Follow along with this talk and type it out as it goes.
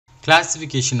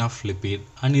Classification of lipid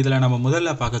and இதில நம்ம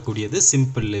முதல்ல பார்க்கக்கூடியது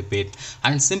simple lipid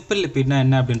and simple lipidனா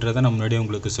என்ன அப்படின்றத நான் முன்னாடியே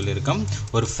உங்களுக்கு சொல்லியிருக்கேன்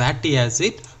ஒரு fatty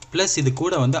acid plus இது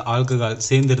கூட வந்து ஆல்கஹால்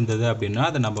சேர்ந்து இருந்தது அப்படினா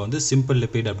அத நம்ம வந்து simple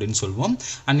lipid அப்படினு சொல்வோம்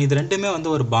and இது ரெண்டுமே வந்து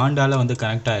ஒரு பாண்டால வந்து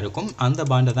கனெக்ட் ஆயிருக்கும் அந்த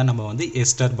பாண்ட தான் நம்ம வந்து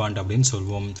ester bond அப்படினு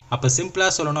சொல்வோம் அப்ப சிம்பிளா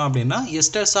சொல்லணும் அப்படினா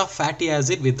esters of fatty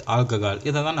acid with alcohol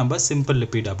இத தான் நம்ம simple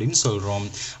lipid அப்படினு சொல்றோம்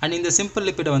and இந்த simple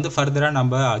lipid வந்து ஃபர்தரா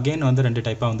நம்ம again வந்து ரெண்டு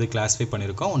டைப்பா வந்து கிளாசிஃபை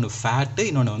பண்ணிருக்கோம் ஒன்னு fat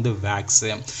இன்னொன்னு வந்து wax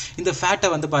இந்த fat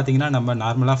வந்து பாத்தீங்கன்னா நம்ம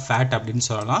நார்மலா fat அப்படினு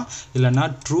சொல்லலாம் இல்லனா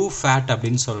true fat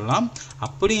அப்படினு சொல்லலாம்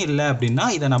அப்படி இல்ல அப்படினா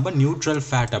இத நம்ம neutral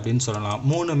fat அப்படினு சொல்லலாம்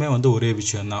மூணுமே வந்து ஒரே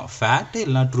விஷயம் தான் fat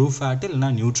இல்லனா true fat இல்லனா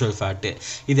neutral fat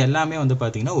இது எல்லாமே வந்து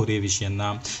பாத்தீங்கன்னா ஒரே விஷயம்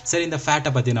தான் சரி இந்த fat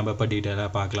பத்தி நம்ம இப்ப டீடைலா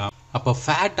பார்க்கலாம் அப்ப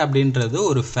fat அப்படின்றது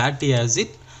ஒரு fatty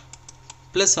acid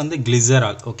plus வந்து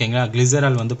glycerol ஓகேங்களா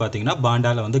glycerol வந்து பாத்தீங்கன்னா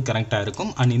பாண்டால வந்து கனெக்ட் ஆயிருக்கும்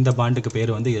and இந்த பாண்டுக்கு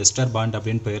பேர் வந்து ester bond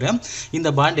அப்படினு பேரு இந்த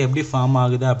பாண்ட் எப்படி ஃபார்ம்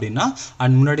ஆகுது அப்படினா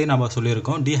and முன்னாடி நாம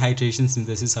சொல்லிருக்கோம் dehydration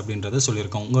synthesis அப்படின்றத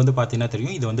சொல்லிருக்கோம் இங்க வந்து பாத்தீங்கன்னா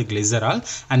தெரியும் இது வந்து glycerol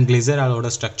and glycerol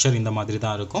ஓட ஸ்ட்ரக்சர் இந்த மாதிரி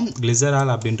தான் இருக்கும்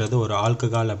glycerol அப்படின்றது ஒரு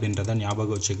ஆல்கஹால் அப்படின்றத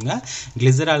ஞாபகம் வச்சுக்கங்க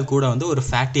glycerol கூட வந்து ஒரு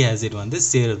fatty acid வந்து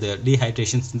சேருது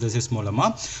dehydration synthesis மூலமா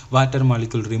water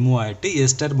molecule remove ஆயிட்டு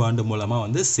ester bond மூலமா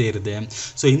வந்து சேருது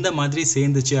சோ இந்த மாதிரி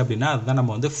சேர்ந்துச்சு அப்படினா அத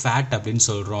நம்ம வந்து fat அப்படினு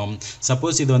சொல்றோம்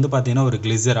சப்போஸ் இது வந்து பாத்தீங்கன்னா ஒரு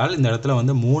glycerol இந்த இடத்துல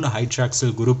வந்து மூணு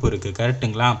ஹைட்ராக்சில் குரூப் இருக்கு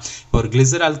கரெக்ட்டுங்களா இப்போ ஒரு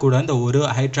glycerol கூட அந்த ஒரு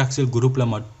ஹைட்ராக்சில் குரூப்ல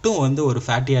மட்டும் வந்து ஒரு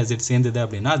fatty acid சேர்ந்தது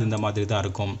அப்படினா அது இந்த மாதிரி தான்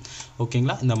இருக்கும்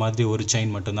ஓகேங்களா இந்த மாதிரி ஒரு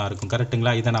செயின் மட்டும் தான் இருக்கும்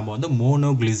கரெக்ட்டுங்களா இத நாம வந்து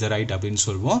மோனோகிளிசரைட் அப்படினு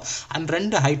சொல்வோம் and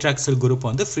ரெண்டு ஹைட்ராக்சில் குரூப்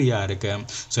வந்து ஃப்ரீயா இருக்கு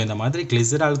சோ இந்த மாதிரி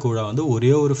glycerol கூட வந்து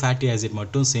ஒரே ஒரு fatty acid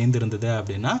மட்டும் சேர்ந்து இருந்தது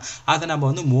அப்படினா அத நம்ம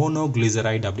வந்து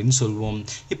மோனோகிளிசரைட் அப்படினு சொல்வோம்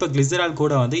இப்போ glycerol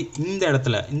கூட வந்து இந்த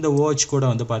இடத்துல இந்த OH கூட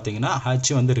வந்து பாத்தீங்கன்னா H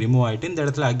வந்து ரிமூவ் ஆயிட்டு இந்த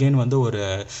இடத்துல again வந்து ஒரு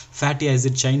fatty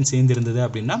acid chain சேர்ந்து இருந்தது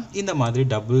அப்படினா இந்த மாதிரி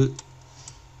டபுள்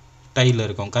டைல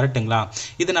இருக்கும் கரெக்ட்டுங்களா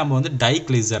இது நாம வந்து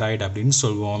டைக்ளிசரைட் அப்படினு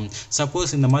சொல்வோம்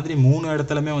சப்போஸ் இந்த மாதிரி மூணு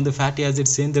இடத்துலமே வந்து fatty acid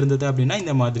சேர்ந்து இருந்தது அப்படினா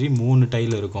இந்த மாதிரி மூணு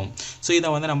டைல இருக்கும் சோ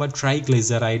இத வந்து நம்ம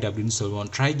ட்ரைக்ளிசரைட் அப்படினு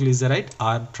சொல்வோம் ட்ரைக்ளிசரைட்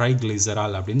ஆர்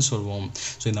ட்ரைக்ளிசரால் அப்படினு சொல்வோம்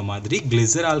சோ இந்த மாதிரி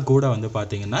glycerol கூட வந்து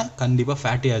பாத்தீங்கன்னா கண்டிப்பா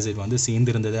fatty acid வந்து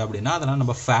சேர்ந்து இருந்தது அப்படினா அதனால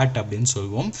நம்ம fat அப்படினு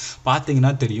சொல்வோம்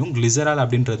பாத்தீங்கன்னா தெரியும் glycerol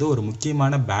அப்படின்றது ஒரு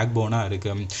முக்கியமான பேக்போனா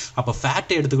இருக்கு அப்ப fat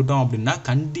எடுத்துக்கிட்டோம் அப்படினா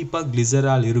கண்டிப்பா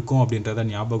glycerol இருக்கும் அப்படின்றத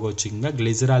ஞாபகம் வச்சுக்கங்க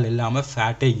glycerol இல்லாம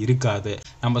ஃபேட்டே இருக்காது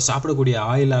நம்ம சாப்பிடக்கூடிய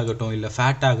ஆயில் ஆகட்டும் இல்ல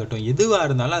ஃபேட் ஆகட்டும் எதுவா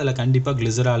இருந்தாலும் அதுல கண்டிப்பா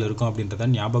glycerol இருக்கும் அப்படின்றத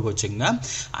ஞாபகம் வச்சுக்கங்க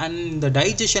and இந்த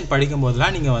டைஜஷன் படிக்கும்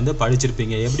போதெல்லாம் நீங்க வந்து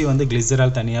படிச்சிருப்பீங்க எப்படி வந்து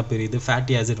glycerol தனியா பிரியுது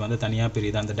fatty acid வந்து தனியா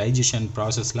பிரியுது அந்த டைஜஷன்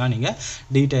processலாம் நீங்க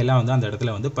டீடைலா வந்து அந்த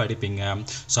இடத்துல வந்து படிப்பீங்க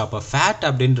சோ அப்ப fat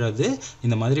அப்படின்றது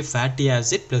இந்த மாதிரி fatty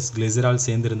acid plus glycerol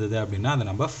சேர்ந்து இருந்தது அப்படினா அத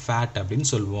நம்ம fat அப்படினு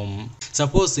சொல்வோம்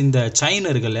சப்போஸ் இந்த செயின்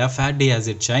இருக்குல்ல fatty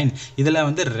acid chain இதுல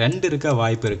வந்து ரெண்டு இருக்க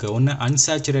வாய்ப்பு இருக்கு ஒன்னு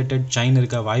unsaturated chain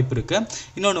இருக்க வாய்ப்பு இருக்கு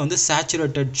இன்னொன்னு வந்து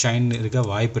saturated chain இருக்க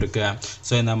வாய்ப்பு இருக்கு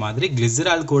சோ இந்த மாதிரி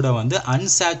glycerol கூட வந்து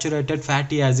unsaturated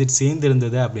fatty acid சேர்ந்து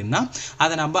இருந்தது அப்படினா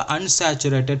அத நம்ம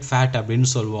unsaturated fat அப்படினு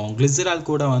சொல்வோம் glycerol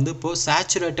கூட வந்து இப்போ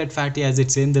saturated fatty acid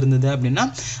சேர்ந்து இருந்தது அப்படினா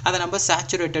அத நம்ம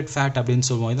saturated fat அப்படினு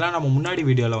சொல்வோம் இதெல்லாம் நம்ம முன்னாடி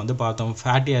வீடியோல வந்து பார்த்தோம்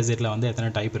fatty acidல வந்து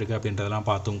எத்தனை டைப் இருக்கு அப்படின்றதெல்லாம்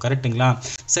பார்த்தோம் கரெக்ட்டுங்களா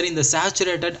சரி இந்த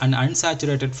saturated and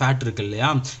unsaturated fat இருக்கு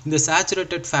இல்லையா இந்த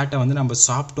saturated fat வந்து நம்ம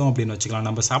சாப்பிட்டோம் அப்படினு வெச்சுக்கலாம்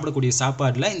நம்ம சாப்பிடக்கூடிய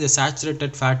சாப்பாடுல இந்த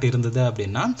saturated fat இருந்தது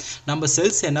அப்படினா நம்ம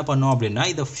செல்ஸ் என்ன பண்ணோம் அப்படினா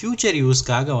இத ஃபியூச்சர்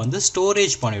யூஸ்க்காக வந்து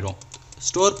ஸ்டோரேஜ் பண்ணிடும்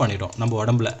நம்ம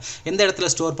உடம்புல எந்த இடத்துல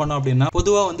ஸ்டோர் பண்ணோம் அப்படினா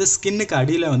பொதுவா வந்து ஸ்கின்னுக்கு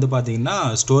அடியில வந்து பாத்தீங்கன்னா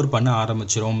ஸ்டோர் பண்ண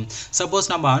ஆரம்பிச்சிரும் சப்போஸ்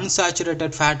நம்ம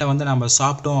unsaturated fat வந்து நம்ம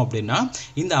சாப்பிட்டோம் அப்படினா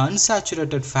இந்த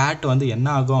unsaturated fat வந்து என்ன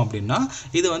ஆகும் அப்படினா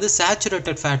இது வந்து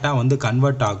saturated fat-ஆ வந்து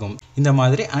கன்வர்ட் ஆகும் இந்த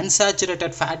மாதிரி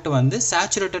unsaturated fat வந்து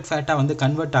saturated fat-ஆ வந்து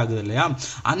கன்வர்ட் ஆகுது இல்லையா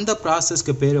அந்த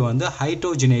process-க்கு பேரு வந்து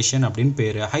ஹைட்ரோஜனேஷன் அப்படினு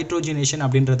பேரு ஹைட்ரோஜனேஷன்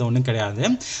அப்படின்றது ஒண்ணும் கிடையாது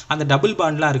அந்த டபுள்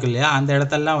பாண்ட்லாம் இருக்கு இல்லையா அந்த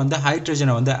இடத்தெல்லாம் வந்து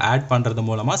ஹைட்ரஜனை வந்து ஆட் பண்றது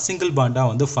மூலமா சிங்கிள் பாண்ட்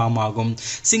வந்து ஃபார்ம் ஆகும்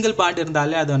சிங்கிள் பாண்ட்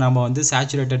இருந்தாலே அது நம்ம வந்து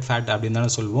saturated fat அப்படினு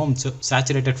தான சொல்வோம்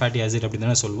saturated fatty acid அப்படினு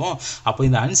தான சொல்வோம் அப்போ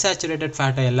இந்த unsaturated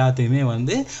fat எல்லாத்தையுமே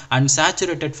வந்து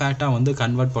unsaturated fat-ஆ வந்து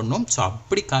கன்வர்ட் பண்ணும் சோ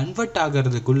அப்படி கன்வர்ட்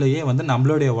ஆகிறதுக்குள்ளேயே வந்து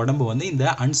நம்மளுடைய உடம்பு வந்து இந்த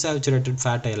unsaturated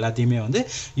fat எல்லாத்தையுமே வந்து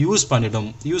யூஸ்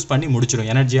பண்ணி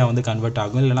முடிச்சிரும் எனர்ஜியா வந்து கன்வர்ட்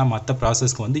ஆகும் இல்லனா மத்த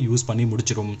process-க்கு வந்து யூஸ் பண்ணி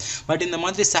முடிச்சிரும் பட் இந்த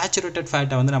மாதிரி saturated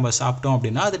fat வந்து நம்ம சாப்பிட்டோம்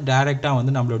அப்படினா அது டைரக்ட்டா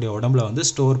வந்து நம்மளுடைய உடம்புல வந்து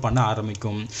ஸ்டோர் பண்ண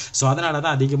ஆரம்பிக்கும் சோ அதனால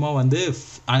தான் அதிகமா வந்து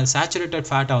சேச்சுரேட்டட்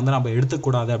ஃபேட்டை வந்து நம்ம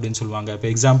எடுத்துக்கூடாது அப்படின்னு சொல்லுவாங்க. இப்போ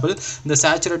எக்ஸாம்பிள் இந்த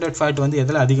சேச்சுரேட்டட் ஃபேட் வந்து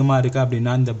எதில் அதிகமாக இருக்குது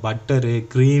அப்படின்னா இந்த பட்டரு,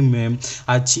 க்ரீமு,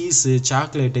 சீஸு,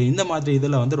 சாக்லேட்டு இந்த மாதிரி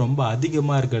இதில் வந்து ரொம்ப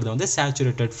அதிகமாக இருக்கிறது வந்து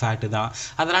சேச்சுரேட்டட் ஃபேட்டு தான்.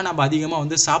 அதெல்லாம் நம்ம அதிகமாக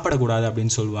வந்து சாப்பிடக்கூடாது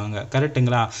அப்படின்னு சொல்லுவாங்க.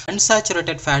 கரெக்டுங்களா?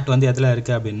 அன்சாச்சுரேட்டட் ஃபேட் வந்து எதில்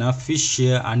இருக்குது அப்படின்னா ஃபிஷ்ஷு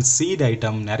அண்ட் சீட்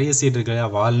ஐட்டம், நிறைய சீட் இருக்குது,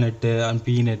 வால்நட்டு அண்ட்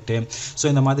பீனட்டு. ஸோ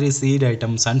இந்த மாதிரி seat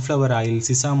item, sunflower oil,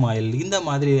 சிசாம் oil இந்த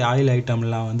மாதிரி ஆயில்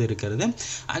ஐட்டம்லாம் வந்து இருக்கிறது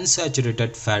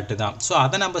அன்சாச்சுரேட்டட் ஃபேட்டு தான். ஸோ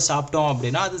அதை நம்ம சாப்பிட்டோம்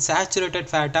அப்படின்னா அது சேச்சுரேட்டட்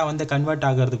ஃபேட்டாக வந்து கன்வெர்ட்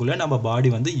ஆகிறதுக்குள்ளே நம்ம பாடி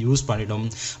வந்து யூஸ் பண்ணிடும்.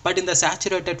 பட் இந்த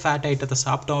சேச்சுரேட்டட் ஃபேட் ஐட்டத்தை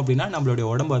சாப்பிட்டோம் அப்படின்னா நம்மளுடைய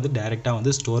உடம்பு வந்து டைரெக்டாக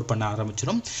வந்து ஸ்டோர் பண்ண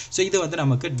ஆரம்பிச்சிடும். ஸோ இது வந்து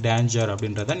நமக்கு டேஞ்சர்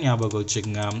அப்படின்றத ஞாபகம்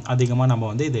வச்சுக்கோங்க. அதிகமாக நம்ம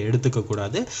வந்து இதை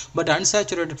எடுத்துக்கக்கூடாது. பட்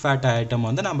அன்சாச்சுரேட்டட் ஃபேட் ஐட்டம்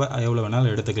வந்து நம்ம எவ்வளோ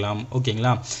வேணாலும் எடுத்துக்கலாம்.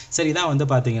 ஓகேங்களா? சரி, இதான் வந்து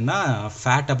பார்த்தீங்கன்னா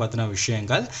ஃபேட்டை பற்றின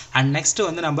விஷயங்கள். அண்ட் நெக்ஸ்ட்டு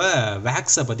வந்து நம்ம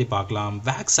வேக்ஸை பற்றி பார்க்கலாம்.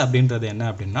 வேக்ஸ் அப்படின்றது என்ன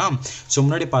அப்படின்னா, ஸோ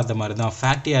முன்னாடி பார்த்த மாதிரி தான்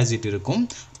ஃபேட்டி ஆசிட் இருக்கும்.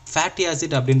 ஃபேட்டி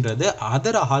ஆசிட் அப்படின்றது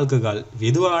அதர் ஆல்கஹால்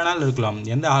எதுவாக வேணாலும் இருக்கலாம்,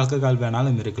 எந்த ஆல்கஹால்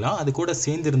வேணாலும் இருக்கலாம். அது கூட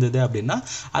சேர்ந்து இருந்தது அப்படின்னா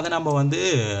அதை நம்ம வந்து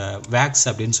வேக்ஸ்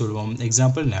அப்படின்னு சொல்லுவோம்.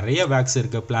 எக்ஸாம்பிள் நிறைய வேக்ஸ்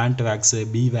இருக்குது. பிளான்ட் வேக்ஸு,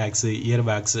 பீ வேக்ஸு, இயர்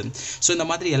வேக்ஸு. ஸோ இந்த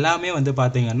மாதிரி எல்லாமே வந்து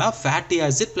பார்த்தீங்கன்னா ஃபேட்டி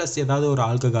ஆசிட் ப்ளஸ் ஏதாவது ஒரு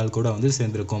ஆல்கஹால் கூட வந்து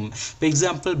சேர்ந்துருக்கும். இப்போ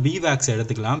எக்ஸாம்பிள் பீ வேக்ஸ்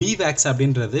எடுத்துக்கலாம். பீ வேக்ஸ்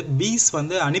அப்படின்றது பீஸ்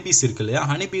வந்து ஹனிபீஸ் இருக்கு இல்லையா,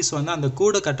 ஹனிபீஸ் வந்து அந்த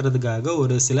கூடை கட்டுறதுக்காக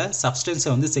ஒரு சில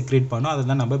சப்ஸ்டன்ஸை வந்து செக்ரேட் பண்ணோம். அதை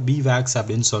தான் நம்ம பீ வேக்ஸ்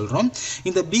அப்படின்னு சொல்கிறோம்.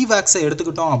 இந்த பீ வேக்ஸை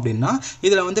எடுத்துக்கிட்டோம் அப்படின்னா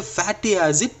இதில் வந்து ஃபேட்டி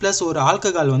ஆசிட் ப்ளஸ் ஒரு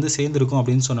ஆல்கஹால் வந்து சேர்ந்துருக்கும்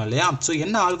அப்படின்னு சொன்னோம் இல்லையா. ஸோ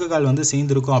என்ன ஆல்கஹால் வந்து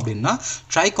சேர்ந்துருக்கும் அப்படின்னா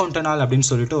ட்ரைகான்டனால் அப்படின்னு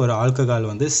சொல்லிட்டு ஒரு ஆல்கஹால்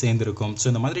வந்து சேர்ந்துருக்கும். ஸோ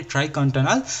இந்த மாதிரி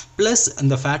ட்ரைகான்டனால் ப்ளஸ்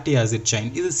இந்த ஃபேட்டி ஆசிட்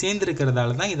செயின் இது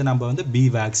சேர்ந்துருக்கிறதால தான் இதை நம்ம வந்து பீ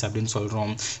வேக்ஸ் அப்படின்னு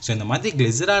சொல்கிறோம். ஸோ இந்த மாதிரி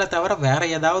கிளிசராலை தவிர வேறு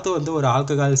ஏதாவது வந்து ஒரு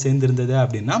ஆல்கஹால் சேர்ந்துருந்தது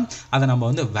அப்படின்னா அதை நம்ம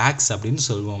வந்து வேக்ஸ் அப்படின்னு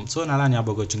சொல்லுவோம். ஸோ நல்லா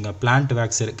ஞாபகம் வச்சுங்க. பிளான்ட்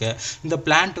வேக்ஸ் இருக்குது. இந்த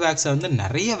பிளான்ட் வேக்ஸை வந்து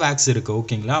நிறைய வேக்ஸ் இருக்குது.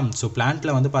 ஓகேங்களா? ஸோ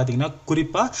பிளான்ட்டில் வந்து பார்த்தீங்கன்னா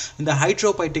குறிப்பாக இந்த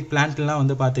ஹைட்ரோபைட்டிக் பிளான்ட்லாம்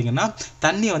வந்து பார்த்தீங்கன்னா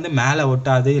தண்ணி வந்து மேலே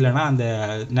ஒட்டாது, இல்லைனா அந்த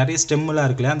நிறைய ஸ்டெம்மெலாம்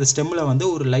இருக்குல்ல, அந்த ஸ்டெம்மில் வந்து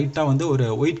ஒரு லைட்டாக வந்து ஒரு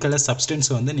ஒயிட் கலர் சப்ஸ்டன்ஸ்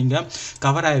வந்து நீங்கள்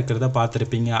கவர் ஆகிருக்கிறத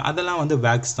பார்த்துருப்பீங்க. அதெல்லாம் வந்து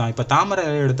வேக்ஸ் தான். இப்போ தாமரை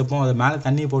எடுத்துப்போம், அது மேலே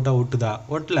தண்ணி போட்டால் ஒட்டுதா?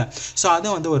 ஒட்டலை. ஸோ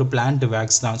அதுவும் வந்து ஒரு பிளான்ட்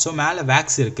வேக்ஸ் தான். ஸோ மேலே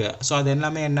வேக்ஸ் இருக்குது. ஸோ அது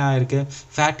எல்லாமே என்ன இருக்குது?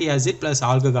 ஃபேட்டி ஆசிட் ப்ளஸ்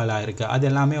ஆல்கஹாலாக இருக்குது. அது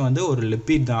எல்லாமே வந்து ஒரு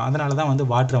லிப்பிட் தான். அதனால தான் வந்து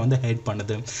வாட்டரை வந்து ஹைட்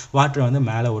பண்ணுது. வாட்டரை வந்து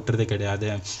மேலே ஒட்டுறது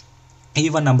கிடையாது.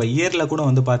 ஈவன் நம்ம இயரில் கூட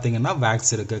வந்து பார்த்திங்கன்னா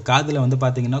வேக்ஸ் இருக்குது. காதில் வந்து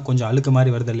பார்த்திங்கன்னா கொஞ்சம் அழுக்கு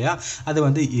மாதிரி வருது இல்லையா, அது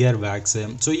வந்து year wax.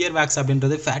 So year wax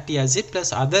அப்படின்றது fatty acid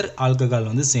plus other alcohol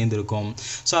வந்து சேர்ந்துருக்கும்.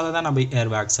 ஸோ அதை தான் நம்ம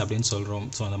இயர் வேக்ஸ் அப்படின்னு சொல்கிறோம்.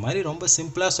 ஸோ அந்த மாதிரி ரொம்ப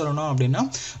சிம்பிளாக சொல்லணும் அப்படின்னா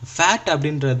ஃபேட்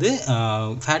அப்படின்றது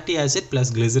fatty acid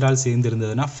plus glycerol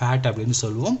சேர்ந்துருந்ததுன்னா fat அப்படின்னு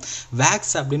சொல்லுவோம்.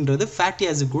 வேக்ஸ் அப்படின்றது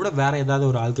ஃபேட்டி ஆசிட் கூட வேறு ஏதாவது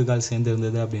ஒரு ஆல்கஹால்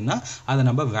சேர்ந்துருந்தது அப்படின்னா அதை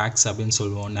நம்ம வேக்ஸ் அப்படின்னு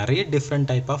சொல்லுவோம். நிறைய டிஃப்ரெண்ட்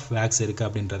டைப் ஆஃப் வேக்ஸ் இருக்குது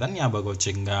அப்படின்றத ஞாபகம்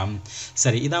வச்சுக்கோங்க.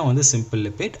 சரி, இதான் வந்து சிம்பிள்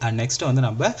லிப்பிட். அண்ட் நெக்ஸ்ட் வந்து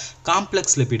நம்ம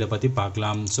காம்ப்ளெக்ஸ் லிப்பிடை பற்றி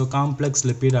பார்க்கலாம். ஸோ காம்ப்ளெக்ஸ்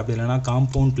லிப்பிட் அப்படி இல்லைனா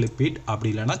காம்பவுண்ட் லிப்பிட் அப்படி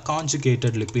இல்லைனா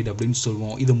கான்ஜுகேட்டட் லிப்பிட் அப்படின்னு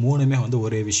சொல்லுவோம். இது மூணுமே வந்து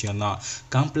ஒரே விஷயம் தான்.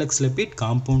 Complex lipid,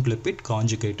 compound lipid,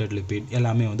 conjugated lipid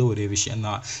எல்லாமே வந்து ஒரே விஷயம்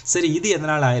தான். சரி, இது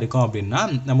எதனால் ஆயிருக்கும் அப்படின்னா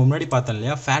நம்ம முன்னாடி பார்த்தோம்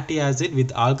இல்லையா, ஃபேட்டி ஆசிட்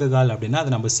வித் ஆல்கஹால் அப்படின்னா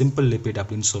அது நம்ம சிம்பிள் லிப்பிட்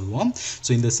அப்படின்னு சொல்லுவோம்.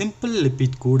 ஸோ இந்த சிம்பிள்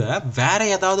லிப்பிட் கூட வேற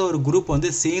ஏதாவது ஒரு குரூப்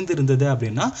வந்து சேர்ந்து இருந்தது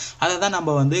அப்படின்னா அதை தான்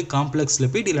நம்ம வந்து காம்ப்ளெக்ஸ்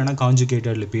லிப்பிட் இல்லைனா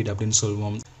கான்ஜுகேட்டட் லிப்பிட் அப்படின்னு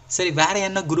சொல்லுவோம். சரி, வேறு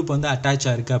என்ன குரூப் வந்து அட்டாச்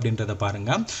ஆகிருக்கு அப்படின்றத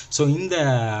பாருங்கள். ஸோ இந்த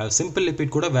சிம்பிள்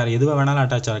லிப்பிட் கூட வேறு எதுவாக வேணாலும்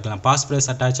அட்டாச் ஆகிருக்கலாம். பாஸ்பரஸ்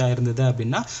அட்டாச் ஆகிருந்தது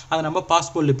அப்படின்னா அதை நம்ம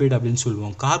பாஸ்போலிப்பிட் அப்படின்னு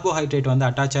சொல்லுவோம். கார்போஹைட்ரேட் வந்து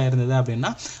அட்டாச் ஆகிருந்தது அப்படின்னா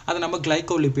அதை நம்ம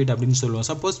கிளைகோலிப்பிட் அப்படின்னு சொல்லுவோம்.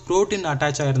 சப்போஸ் ப்ரோட்டீன்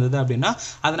அட்டாச் ஆகிருந்தது அப்படின்னா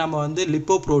அதை நம்ம வந்து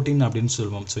லிப்போப்ரோட்டீன் அப்படின்னு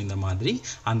சொல்லுவோம். ஸோ இந்த மாதிரி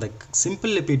அந்த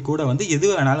சிம்பிள் லிப்பிட் கூட வந்து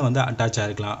எது வேணாலும் வந்து அட்டாச்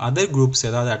ஆகிருக்கலாம். அதர் குரூப்ஸ்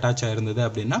ஏதாவது அட்டாச் ஆகிருந்தது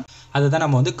அப்படின்னா அதை தான்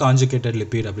நம்ம வந்து கான்ஜுகேட்டட்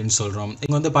லிப்பிட் அப்படின்னு சொல்கிறோம்.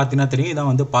 இங்கே வந்து பார்த்தீங்கன்னா தெரியும்,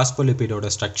 இதான் வந்து பாஸ்போலிப்பிடோட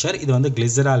ஸ்ட்ரக்சர். இது வந்து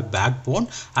கிளிசரால் பேக் போன்.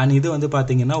 அண்ட் இது வந்து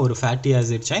பார்த்தீங்கன்னா ஒரு ஃபேட்டி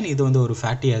ஆசிட் செயின், இது வந்து ஒரு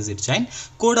ஃபேட்டி ஆசிட் செயின்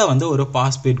கூட வந்து ஒரு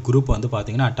பாஸ்பேட் குரூப் வந்து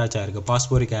பார்த்தீங்கன்னா அட்டாச் ஆயிருக்கு.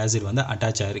 பாஸ்போரிக் ஆசிட் வந்து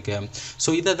அட்டாச் ஆயிருக்கு. ஸோ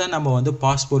இதை தான் நம்ம வந்து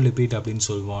பாஸ்போலிப்பிட் அப்படின்னு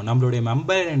சொல்லுவோம். நம்மளுடைய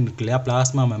மெம்பரேன் இருக்கு இல்லையா,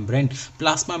 பிளாஸ்மா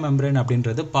மெம்பரேன்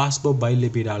அப்படின்றது பாஸ்போ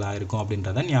பைலிப்பிடால் ஆயிருக்கும்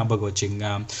அப்படின்றத ஞாபகம்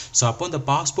வச்சுங்க. ஸோ அப்போ இந்த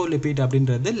பாஸ்போலிப்பிட்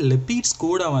அப்படின்றது லிப்பிட்ஸ்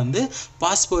கூட வந்து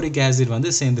பாஸ்போரிக் ஆசிட்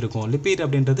வந்து சேர்ந்துருக்கும். லிப்பிட்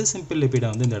அப்படின்றது சிம்பிள் லிப்பிடை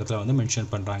வந்து இந்த இடத்துல வந்து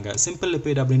மென்ஷன் பண்ணுறாங்க. சிம்பிள்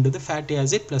லிப்பிட் அப்படின்றது ஃபேட்டி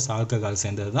ஆசிட் ப்ளஸ் ஆல்கஹால்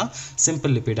சேர்ந்தது தான்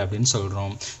சிம்பிள் லிப்பிட் அப்படின்னு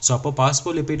சொல்கிறோம். ஸோ அப்போ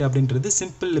பாஸ்போலிப்பிட் அப்படின்றது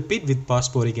simple lipid with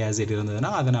phosphoric acid இருந்ததுன்னா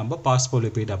அதை நம்ம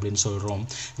பாஸ்போலிப்பிட் அப்படின்னு சொல்கிறோம்.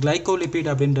 கிளைகோலிப்பிட்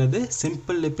அப்படின்றது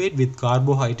சிம்பிள் லிப்பிட் வித்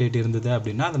கார்போஹைட்ரேட் இருந்தது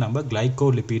அப்படின்னா அதை நம்ம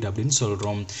கிளைகோலிப்பிட் அப்படின்னு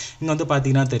சொல்கிறோம். இங்கே வந்து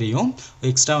பார்த்தீங்கன்னா தெரியும்,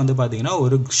 எக்ஸ்ட்ரா வந்து பார்த்தீங்கன்னா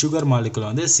ஒரு சுகர் மாலிகுல்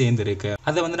வந்து சேர்ந்துருக்கு.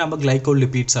 அதை வந்து நம்ம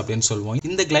கிளைகோலிப்பிட்ஸ் அப்படின்னு சொல்லுவோம்.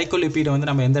 இந்த கிளைகோலிப்பிடை வந்து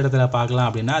நம்ம எந்த இடத்துல பார்க்கலாம்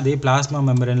அப்படின்னா அதே பிளாஸ்மா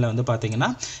மெம்பரேனில் வந்து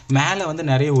பார்த்தீங்கன்னா மேலே வந்து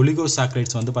நிறைய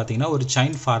ஒலிகோசாக்கரைட்ஸ் வந்து பார்த்தீங்கன்னா ஒரு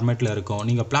செயின் ஃபார்மேட்டில் இருக்கும்.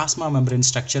 நீங்கள் பிளாஸ்மா மெம்பரேன்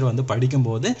ஸ்ட்ரக்சர் வந்து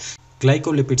படிக்கும்போது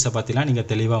கிளைகோலிபிட்ஸை பற்றிலாம் நீங்கள்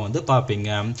தெளிவாக வந்து பார்ப்பீங்க.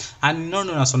 அண்ட்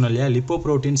இன்னொன்று நான் சொன்னேன் இல்லையா,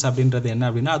 லிப்போப்ரோட்டீன்ஸ் அப்படின்றது என்ன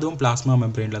அப்படின்னா அதுவும் பிளாஸ்மா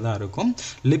மெம்பரேனில் தான் இருக்கும்.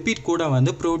 லிப்பிட் கூட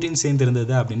வந்து ப்ரோட்டீன்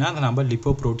சேர்ந்துருந்தது அப்படின்னா அதை நம்ம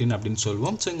லிப்போப்ரோட்டீன் அப்படின்னு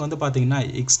சொல்லுவோம். ஸோ இங்கே வந்து பார்த்தீங்கன்னா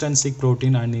எக்ஸ்டென்சிக்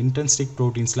ப்ரோட்டீன் அண்ட் இன்டென்சிக்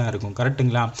ப்ரோட்டீன்ஸ்லாம் இருக்கும்,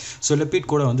 கரெக்டுங்களா? ஸோ லிப்பிட்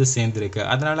கூட வந்து சேர்ந்துருக்கு,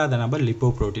 அதனால் அதை நம்ம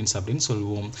லிப்போப்ரோட்டீன்ஸ் அப்படின்னு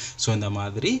சொல்லுவோம். ஸோ இந்த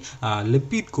மாதிரி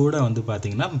லிப்பிட் கூட வந்து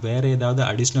பார்த்தீங்கன்னா வேறு ஏதாவது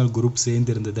அடிஷ்னல் குரூப்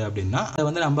சேர்ந்துருந்தது அப்படின்னா அதை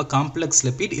வந்து நம்ம காம்ப்ளெக்ஸ்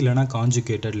லிப்பிட் இல்லைனா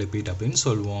கான்ஜுகேட்டட் லிப்பிட் அப்படின்னு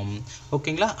சொல்லுவோம்.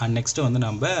 ஓகேங்களா? அண்ட் நெக்ஸ்ட்டு வந்து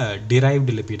நம்ம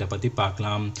டிரைவ்டு லிப்பிடை பற்றி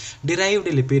பார்க்கலாம்.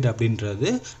 டிரைவ்டு லிப்பிட் அப்படின்றது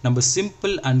நம்ம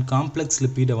சிம்பிள் அண்ட் காம்ப்ளெக்ஸ்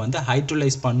லிப்பிடை வந்து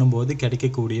ஹைட்ரோலைஸ் பண்ணும்போது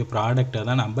கிடைக்கக்கூடிய ப்ராடக்டை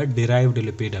தான் நம்ம டிரைவ்டு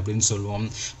லிப்பிட் அப்படின்னு சொல்லுவோம்.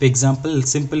 இப்போ example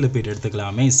simple lipid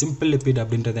எடுத்துக்கலாமே. Simple lipid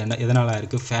அப்படின்றது என்ன எதனால்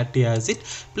இருக்குது? ஃபேட்டி ஆசிட்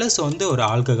ப்ளஸ் வந்து ஒரு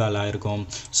ஆல்கஹாலாக இருக்கும்.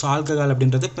 ஸோ ஆல்கஹால்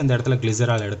அப்படின்றது இப்போ இந்த இடத்துல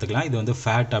கிளிசரால் எடுத்துக்கலாம், இது வந்து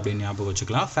ஃபேட் அப்படின்னு ஞாபகம்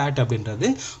வச்சுக்கலாம். ஃபேட் அப்படின்றது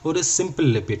ஒரு சிம்பிள்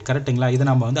லிப்பிட், கரெக்டுங்களா? இதை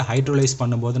நம்ம வந்து ஹைட்ரோலைஸ்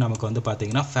பண்ணும்போது நமக்கு வந்து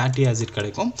பார்த்தீங்கன்னா ஃபேட்டி ஆசிட்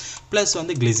கிடைக்கும் ப்ளஸ்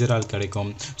வந்து கிளிசரால் கிடைக்கும்.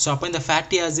 ஸோ அப்போ இந்த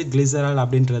ஃபேட்டி ஆசிட் கிளிசரால்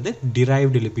அப்படின்றது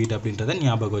டிரைவ்டு லிப்பிட் அப்படின்றத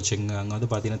ஞாபகம் வச்சுக்கோங்க. அங்கே வந்து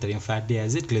பார்த்தீங்கன்னா தெரியும் ஃபேட்டி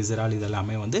ஆசிட் கிளிசரால்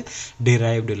இதெல்லாமே வந்து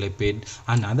டிரைவ்டு லிப்பிட்.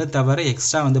 அண்ட் அதை தவிர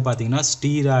எக்ஸ்ட்ரா வந்து பார்த்தீங்கன்னா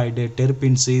ஸ்டீராய்டு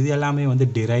டெர்பின்ஸ் இது எல்லாமே வந்து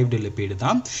டிரைவ்டு லிப்பிட்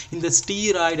தான். இந்த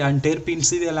ஸ்டீராய்டு அண்ட்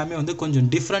டெர்பின்ஸ் இது எல்லாமே வந்து கொஞ்சம்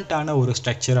டிஃப்ரெண்ட்டான ஒரு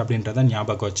ஸ்ட்ரக்சர் அப்படின்றத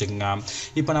ஞாபகம் வச்சுக்கோங்க.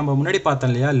 இப்போ நம்ம முன்னாடி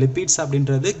பார்த்தோம் இல்லையா, லிப்பிட்ஸ்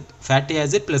அப்படின்றது ஃபேட்டி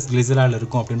ஆசிட் ப்ளஸ் கிளிசரால்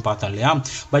இருக்கும் அப்படின்னு பார்த்தோம் இல்லையா.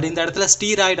 பட் இந்த இடத்துல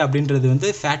ஸ்டீராய்டு அப்படின்றது வந்து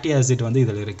ஃபேட்டி ஆசிட் வந்து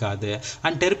இதில் இருக்காது.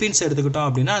 அண்ட் டெர்பின்ஸ் எடுத்துக்கிட்டோம்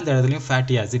அப்படின்னா அந்த இடத்துலையும்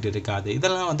ஃபேட்டி ஆசிட் இருக்காது.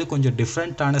 இதெல்லாம் வந்து கொஞ்சம்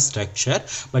டிஃப்ரெண்ட்டான ஸ்ட்ரக்சர்.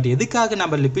 பட் எதுக்காக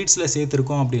நம்ம லிப்பிட்ஸில்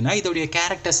சேர்த்துருக்கோம் அப்படின்னா இதோடைய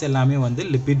கேரக்டர்ஸ் எல்லாமே வந்து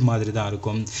லிப்பிட் மாதிரி தான்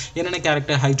இருக்கும். என்னென்ன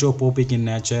கேரக்டர்? ஹைட்ரோபோபிக் இன்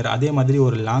நேச்சர், அதே மாதிரி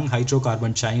ஒரு லாங் ஹைட்ரோ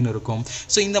கார்பன் செயின் இருக்கும்.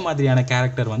 ஸோ இந்த மாதிரியான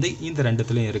கேரக்டர் வந்து இந்த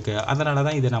ரெண்டுத்துலையும் இருக்குது. அதனால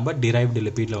தான் இதை நம்ம டிரைவ்டு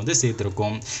லிப்பிடில் வந்து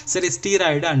சேர்த்துருக்கோம். சரி,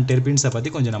 ஸ்டீராய்டு அண்ட் டெர்பின்ஸை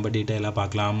பற்றி கொஞ்சம் நம்ம டீட்டெயிலாக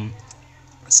பார்க்கலாம்.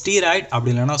 ஸ்டீராய்டு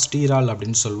அப்படி இல்லைனா ஸ்டீரால்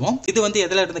அப்படின்னு சொல்லுவோம். இது வந்து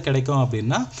எதில் இருந்து கிடைக்கும்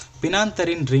அப்படின்னா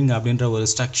பினாந்தரின் ரிங் அப்படின்ற ஒரு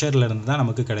ஸ்ட்ரக்சரில் இருந்து தான்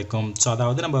நமக்கு கிடைக்கும். ஸோ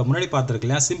அதாவது நம்ம முன்னாடி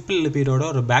பார்த்துருக்கலாம் சிம்பிள் லிப்பிடோட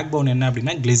ஒரு பேக் போன் என்ன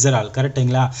அப்படின்னா கிளிசரால்,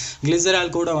 கரெக்டுங்களா?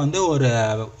 கிளிசரால் கூட வந்து ஒரு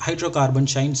ஹைட்ரோ கார்பன்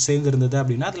செயின் சேர்ந்துருந்தது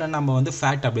அப்படின்னா அதில் நம்ம வந்து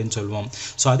ஃபேட் அப்படின்னு சொல்லுவோம்.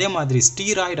 ஸோ அதே மாதிரி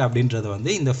ஸ்டீராய்டு அப்படின்றது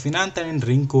வந்து இந்த பினாந்தரின்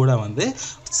ரிங் கூட வந்து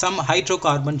சம் ஹைட்ரோ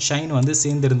கார்பன் செயின் வந்து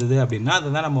சேர்ந்துருந்தது அப்படின்னா அதை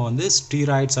தான் நம்ம வந்து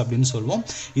ஸ்டீராய்ட்ஸ் அப்படின்னு சொல்லுவோம்.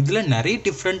 இதில் நிறைய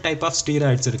டிஃப்ரெண்ட் டைப் ஆஃப்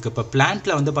ஸ்டீராய்ட்ஸ் இருக்குது. இப்போ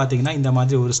பிளான்ட்டில் வந்து பார்த்தீங்கன்னா இந்த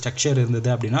மாதிரி ஒரு ஸ்ட்ரக்சர் இருந்தது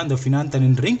அப்படின்னா இந்த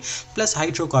பினாந்தரின் ring plus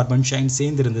hydro carbon chain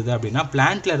சேர்ந்து இருந்தது அப்படின்னா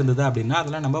பிளான்ட்டில் இருந்தது அப்படின்னா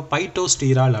அதெல்லாம் நம்ம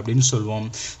பைட்டோஸ்டீரால் அப்படின்னு சொல்லுவோம்.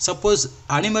 சப்போஸ்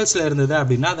அனிமல்ஸில் இருந்தது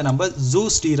அப்படின்னா அதை நம்ம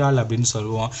ஜூஸ்டீரால் அப்படின்னு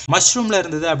சொல்லுவோம். மஷ்ரூமில்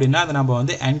இருந்தது அப்படின்னா அதை நம்ம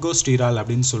வந்து என்கோஸ்டீரால்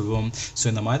அப்படின்னு சொல்லுவோம். ஸோ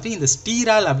இந்த மாதிரி இந்த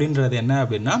ஸ்டீரால் அப்படின்றது என்ன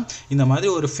அப்படின்னா இந்த மாதிரி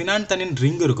ஒரு பினாந்தரின்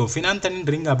ரிங் இருக்கும். பினாந்தரின்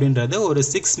ரிங் அப்படின்றது ஒரு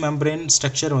 6 மெம்பரேன்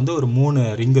ஸ்ட்ரக்சர் வந்து ஒரு 3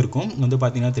 ரிங் இருக்கும். வந்து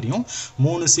பார்த்தீங்கன்னா தெரியும்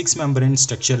 3 6 மெம்பரேன்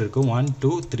ஸ்ட்ரக்சர் இருக்கும். 1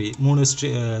 2 3 3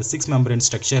 6 மெம்பரேன்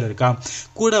ஸ்ட்ரக்சர் இருக்கா.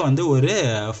 கூட வந்து ஒரு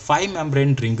 5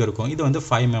 மெம்பரேன் ரிங் இருக்கும். இது வந்து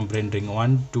 5 மெம்பரேன் ரிங்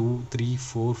 1 2 3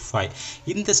 4 5.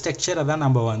 இந்த ஸ்ட்ரக்சரை தான்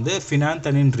நம்ம வந்து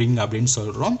பினாந்தரின் ரிங் அப்படின்னு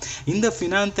சொல்கிறோம். இந்த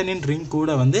பினாந்தரின் ரிங்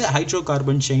கூட வந்து ஹைட்ரோ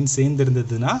கார்பன் செயின்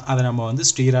சேர்ந்துருந்ததுன்னா அதை நம்ம வந்து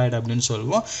ஸ்டீராய்டு அப்படின்னு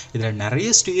சொல்லுவோம். இதில்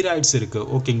நிறைய ஸ்டீராய்ட்ஸ் இருக்குது,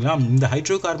 ஓகேங்களா? இந்த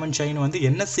ஹைட்ரோ கார்பன் செயின் வந்து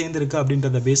என்ன சேர்ந்துருக்கு அப்படின்றத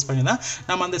பேஸ் பண்ணி தான்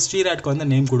நம்ம அந்த ஸ்டீராய்டுக்கு வந்து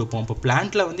நேம் கொடுப்போம். இப்போ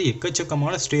பிளான்ட்டில் வந்து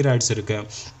எக்கச்சக்கமான ஸ்டீராய்ட்ஸ்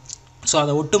இருக்குது. ஸோ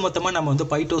அதை ஒட்டு மொத்தமாக நம்ம வந்து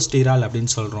பைட்டோஸ்டீரால்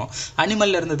அப்படின்னு சொல்கிறோம்.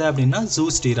 அனிமலில் இருந்தது அப்படின்னா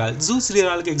ஜூஸ்டீரால்.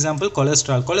 ஜூஸ்டீராலுக்கு எக்ஸாம்பிள்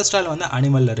கொலஸ்ட்ரால். கொலஸ்ட்ரால் வந்து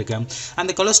அனிமலில் இருக்குது.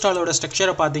 அந்த கொலஸ்ட்ராலோட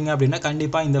ஸ்ட்ரக்சரை பார்த்தீங்க அப்படின்னா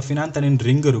கண்டிப்பாக இந்த பினாந்தரின்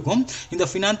ரிங் இருக்கும். இந்த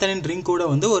பினாந்தரின் ரிங் கூட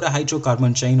வந்து ஒரு ஹைட்ரோ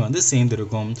கார்பன் செயின் வந்து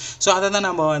சேர்ந்துருக்கும். ஸோ அதை தான்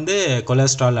நம்ம வந்து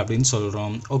கொலஸ்ட்ரால் அப்படின்னு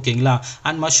சொல்கிறோம், ஓகேங்களா?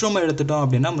 அண்ட் மஷ்ரூம் எடுத்துட்டோம்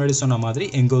அப்படின்னா முன்னாடி சொன்ன மாதிரி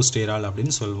எங்கோஸ்டீரால்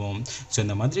அப்படின்னு சொல்லுவோம். ஸோ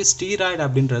இந்த மாதிரி ஸ்டீராய்டு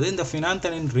அப்படின்றது இந்த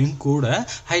பினாந்தரின் ரிங் கூட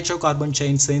ஹைட்ரோ கார்பன்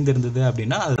செயின் சேர்ந்துருந்தது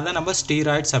அப்படின்னா அதை நம்ம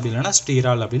ஸ்டீராய்ட்ஸ் அப்படி இல்லைனா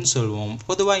ஸ்டீரால் அப்படின்னு சொல்லுவோம்.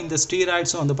 பொதுவாக இந்த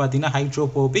ஸ்டீராய்ட்ஸும் வந்து பார்த்தீங்கன்னா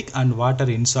ஹைட்ரோபோபிக் அண்ட் வாட்டர்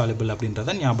இன்சாலிபிள்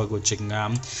அப்படின்றத ஞாபகம் வச்சுக்கோங்க.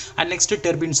 அண்ட் நெக்ஸ்ட்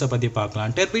டெர்பின்ஸை பற்றி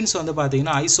பார்க்கலாம். டெர்பின்ஸ் வந்து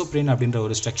பார்த்தீங்கன்னா ஐசோப்ரீன் அப்படின்ற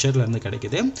ஒரு ஸ்ட்ரக்சர்ல இருந்து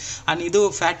கிடைக்குது. அண்ட் இது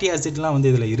ஃபேட்டி ஆசிட்லாம்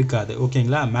வந்து இதில் இருக்காது,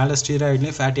 ஓகேங்களா? மேலே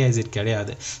ஸ்டீராய்ட்லேயும் ஃபேட்டி ஆசிட்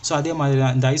கிடையாது. ஸோ அதே மாதிரி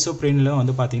இந்த ஐசோப்ரீனில்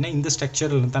வந்து பார்த்தீங்கன்னா இந்த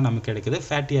ஸ்ட்ரக்சர்ல தான் நமக்கு கிடைக்குது.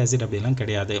 ஃபேட்டி ஆசிட் அப்படிலாம்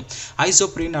கிடையாது.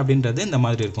 ஐசோப்ரீன் அப்படின்றது இந்த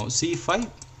மாதிரி இருக்கும்,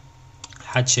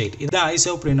 C5H8. இதுதான்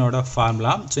ஐசோப்ரீனோட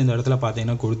ஃபார்முலா. ஸோ இந்த இடத்துல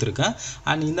பார்த்தீங்கன்னா கொடுத்துருக்கேன்.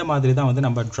 அண்ட் இந்த மாதிரி தான் வந்து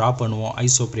நம்ம ட்ரா பண்ணுவோம்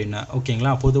ஐசோப்ரீனை,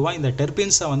 ஓகேங்களா? பொதுவாக இந்த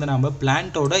டெர்பின்ஸை வந்து நம்ம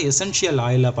பிளான்ட்டோட எசென்ஷியல்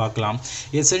ஆயிலில் பார்க்கலாம்.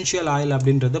 எசென்ஷியல் ஆயில்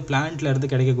அப்படின்றது பிளான்ட்லேருந்து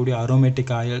கிடைக்கக்கூடிய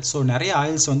அரோமேட்டிக் ஆயில். ஸோ நிறைய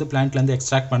ஆயில்ஸ் வந்து பிளான்ட்லேருந்து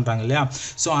எக்ஸ்ட்ராக்ட் பண்ணுறாங்க இல்லையா?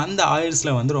 ஸோ அந்த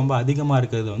ஆயில்ஸில் வந்து ரொம்ப அதிகமாக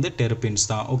இருக்கிறது வந்து டெர்பின்ஸ்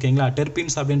தான், ஓகேங்களா?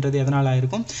 டெர்பின்ஸ் அப்படின்றது எதனால்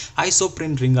ஆயிருக்கும்?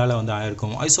 ஐசோப்ரீன் ரிங்கால் வந்து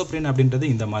ஆயிருக்கும். ஐசோப்ரீன் அப்படின்றது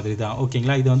இந்த மாதிரி தான்,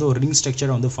 ஓகேங்களா? இது வந்து ஒரு ரிங்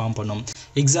ஸ்ட்ரக்சரை வந்து ஃபார்ம் பண்ணும்.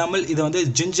 எக்ஸாம்பிள் இது வந்து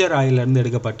ஜிஞ்சர் ஆயிலேருந்து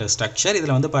தேர்ந்தெடுக்கப்பட்ட ஸ்ட்ரக்சர்.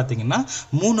 இதில் வந்து பார்த்தீங்கன்னா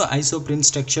 3 ஐசோப்ரின்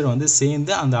ஸ்ட்ரக்சர் வந்து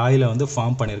சேர்ந்து அந்த ஆயிலை வந்து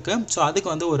ஃபார்ம் பண்ணியிருக்கு. ஸோ அதுக்கு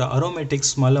வந்து ஒரு அரோமேட்டிக்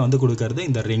ஸ்மெல்லை வந்து கொடுக்கறது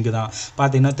இந்த ரிங்கு தான்.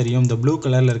 பார்த்தீங்கன்னா தெரியும், இந்த ப்ளூ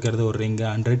கலரில் இருக்கிறது ஒரு ரிங்கு,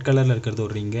 அண்ட் ரெட் கலரில் இருக்கிறது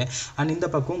ஒரு ரிங்கு, அண்ட் இந்த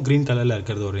பக்கம் க்ரீன் கலரில்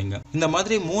இருக்கிறது ஒரு ரிங்கு. இந்த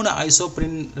மாதிரி 3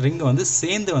 ஐசோப்ரின் ரிங்கு வந்து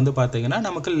சேர்ந்து வந்து பார்த்தீங்கன்னா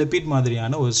நமக்கு லிபிட்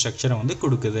மாதிரியான ஒரு ஸ்ட்ரக்சரை வந்து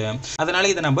கொடுக்குது. அதனால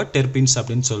இதை நம்ம டெர்பின்ஸ்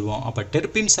அப்படின்னு சொல்லுவோம். அப்போ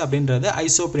டெர்பின்ஸ் அப்படின்றது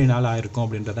ஐசோப்ரினால் ஆயிருக்கும்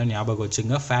அப்படின்றத ஞாபகம்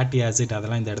வச்சுங்க. ஃபேட்டி ஆசிட்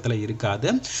அதெல்லாம் இந்த இடத்துல இருக்காது.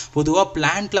 பொதுவாக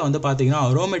பிளான்ட்ல வந்து பார்த்தீங்கன்னா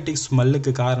அரோமேட்டிக்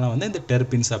ஸ்மெல்லுக்கு காரணம் வந்து இந்த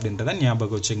டெர்பின்ஸ் அப்படின்றத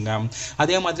ஞாபகம் வச்சுங்க.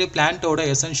 அதே மாதிரி பிளான்ட்டோட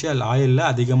எசென்ஷியல் ஆயிலில்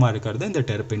அதிகமாக இருக்கிறது இந்த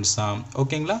டெர்பின்ஸ் தான்.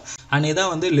 ஓகேங்களா? அண்ட்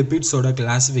இதான் வந்து லிபிட்ஸோட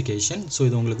கிளாசிஃபிகேஷன். ஸோ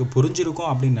இது உங்களுக்கு புரிஞ்சிருக்கும்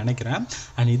அப்படின்னு நினைக்கிறேன்.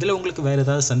 அண்ட் இதில் உங்களுக்கு வேறு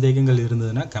ஏதாவது சந்தேகங்கள்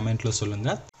இருந்ததுன்னா கமெண்ட்டில்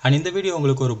சொல்லுங்கள். அண்ட் இந்த வீடியோ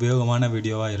உங்களுக்கு ஒரு உபயோகமான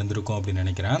வீடியோவாக இருந்திருக்கும் அப்படின்னு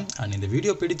நினைக்கிறேன். அண்ட் இந்த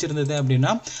வீடியோ பிடிச்சிருந்தது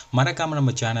அப்படின்னா மறக்காமல்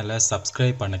நம்ம சேனலை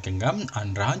சப்ஸ்கிரைப் பண்ணிக்கோங்க.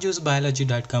 அண்ட்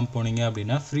rajusbiology.com போனீங்க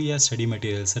அப்படின்னா ஃப்ரீயாக ஸ்டடி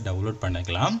மெட்டீரியல்ஸை டவுன்லோட்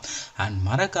பண்ணிக்கலாம். அண்ட்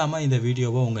மறக்காமல் இந்த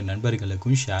வீடியோவை உங்கள்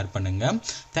நண்பர்களுக்கும் ஷேர் பண்ணுங்கள்.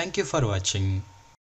 தேங்க்யூ ஃபார் வாட்சிங்.